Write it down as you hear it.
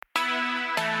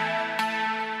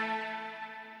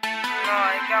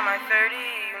30, you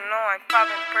know I'm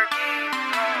poppin' perky, you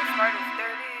know I'm smart as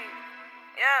 30.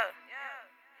 Yeah.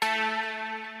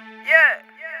 Yeah.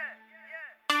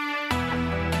 You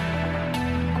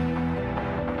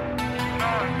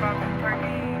know I'm poppin' perky,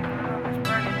 you know I'm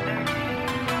smart as 30,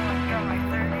 you know I got my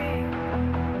 30.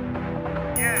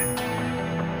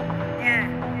 Yeah.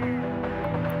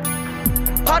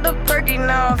 Popped a perky,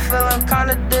 now I'm feeling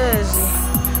kinda dizzy.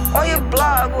 On your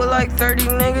block with like 30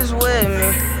 niggas with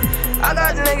me. I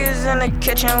got niggas in the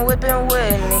kitchen whipping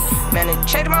with me. Man, it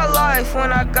changed my life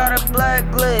when I got a black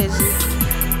Glizzy.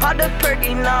 Popped a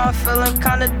perky, now I'm feeling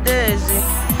kinda dizzy.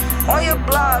 On your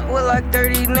block with like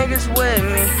 30 niggas with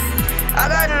me. I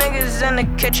got niggas in the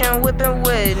kitchen whipping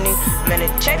with me. Man,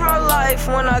 it changed my life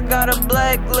when I got a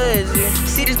black Glizzy.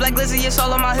 See this black Glizzy, it's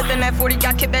all on my hip and that 40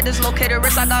 got kicked at dislocated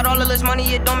wrist. I got all of this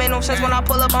money, it don't make no sense. When I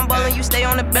pull up, I'm ballin', you stay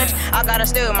on the bench. I gotta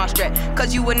stay with my strap,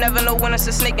 cause you would never know when it's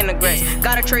a snake in the grass.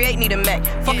 Got a tray 8, need a Mac.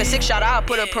 Fuck a 6 shot, I'll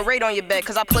put a parade on your back.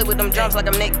 Cause I play with them drums like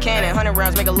I'm Nick Cannon. 100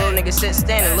 rounds make a little nigga sit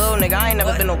standing. Little nigga, I ain't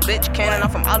never been no bitch cannon. I'm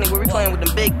from Albany where we playin' with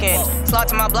them big cannons. Slide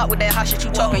to my block with that hot shit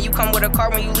you talkin'. You come with a car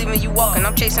when you leaving, you walkin'.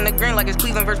 I'm chasing the green like it's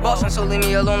Cleveland versus Boston. So leave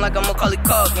me alone like I'm Macaulay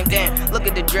Culkin. Damn, look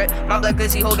at the drip. My black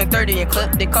Glizzy holding 30 in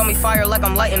clip. They call me fire like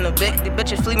I'm lighting a bit. The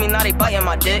bitches flee me, now they biting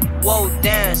my dick. Whoa,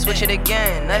 damn, switch it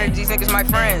again. None of these niggas my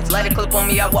friends. Light a clip on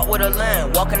me, I walk with a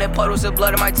limb. Walking in puddles of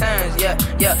blood in my tens. Yeah.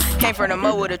 Came from the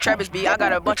mud with a Travis beat. I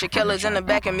got a bunch of killers in the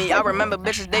back of me. I remember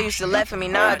bitches, they used to laugh at me.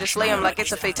 Now I just slay them like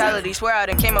it's a fatality. Swear I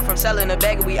done came up from selling a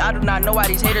bag of weed. I do not know why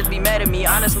these haters be mad at me.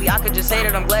 Honestly, I could just hate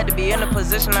it. I'm glad to be in the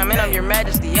position I'm in. I'm your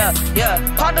majesty. Yeah.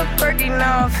 Popped a perky,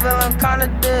 now I'm feeling kinda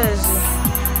dizzy.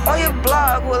 On your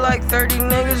block with like 30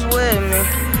 niggas with me.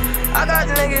 I got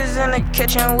niggas in the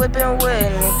kitchen whipping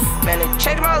with me. Man, it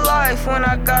changed my life when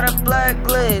I got a black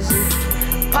Glizzy.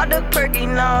 Popped a perky,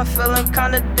 now I'm feeling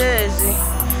kinda dizzy.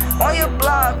 On your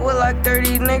block with like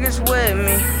 30 niggas with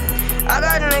me. I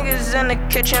got niggas in the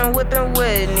kitchen whipping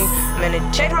with me. Man, it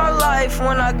changed my life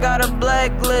when I got a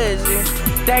black Glizzy.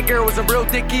 That girl was a real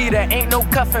dick eater, ain't no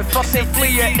cuffin', fucking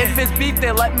fleer. If it's beef,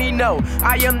 then let me know.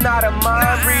 I am not a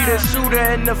mind reader, shooter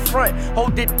in the front,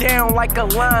 hold it down like a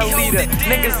line leader.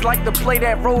 Niggas like to play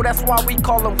that role, that's why we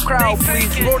call them crowd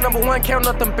please. Rule number 1, count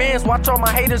up them bands, watch all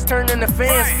my haters turn into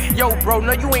fans. Yo, bro,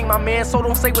 no, you ain't my man, so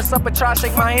don't say what's up and try to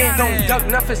shake my hand. Don't duck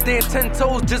nothing, stand 10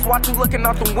 toes, just watch you looking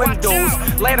out the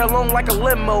windows. Land alone like a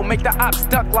limo, make the ops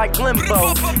duck like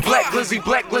limbo. Black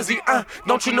Glizzy,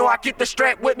 don't you know I get the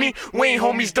strap with me? We ain't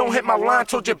homies, don't hit my line,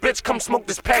 told your bitch come smoke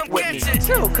this pack with me.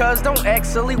 Chill, cuz, don't act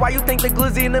silly, why you think the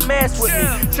Glizzy in the mask with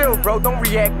me? Chill, bro, don't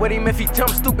react with him, if he jump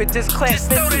stupid, just clap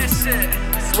 50.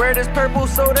 Swear this purple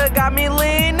soda got me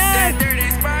leaning.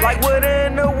 Like what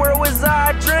in the world was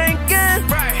I drinking?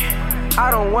 I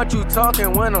don't want you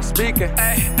talking when I'm speaking.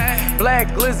 Black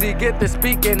Glizzy get the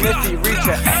speaking if he reach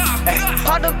it.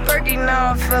 Popped a perky,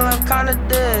 now I'm feeling kinda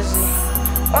dizzy.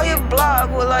 On your block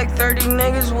with like 30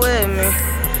 niggas with me.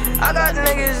 I got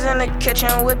niggas in the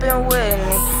kitchen whipping with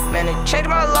me. Man, it changed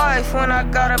my life when I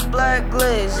got a black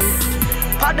Glizzy.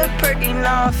 Popped a perky,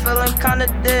 now I'm feeling kinda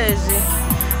dizzy.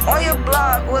 On your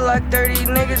block with like 30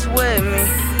 niggas with me.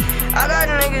 I got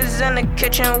niggas in the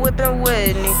kitchen whipping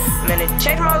with me. Man, it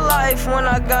changed my life when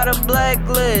I got a black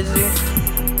Glizzy.